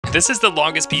This is the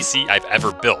longest PC I've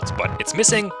ever built, but it's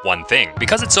missing one thing.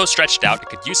 Because it's so stretched out, it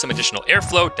could use some additional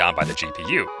airflow down by the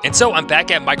GPU. And so I'm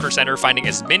back at Micro Center finding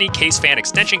as many case fan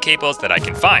extension cables that I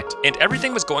can find. And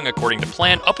everything was going according to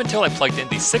plan up until I plugged in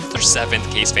the 6th or 7th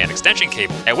case fan extension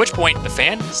cable, at which point the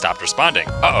fan stopped responding.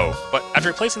 But after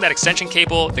replacing that extension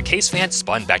cable, the case fan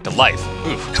spun back to life.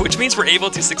 Oof. Which means we're able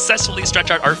to successfully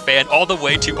stretch out our fan all the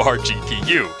way to our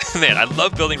GPU. Man, I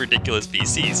love building ridiculous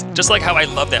PCs. Just like how I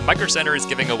love that Micro Center is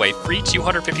giving away free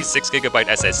 256GB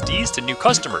SSDs to new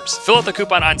customers. Fill out the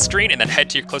coupon on screen and then head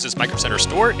to your closest Micro Center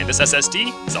store, and this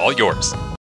SSD is all yours.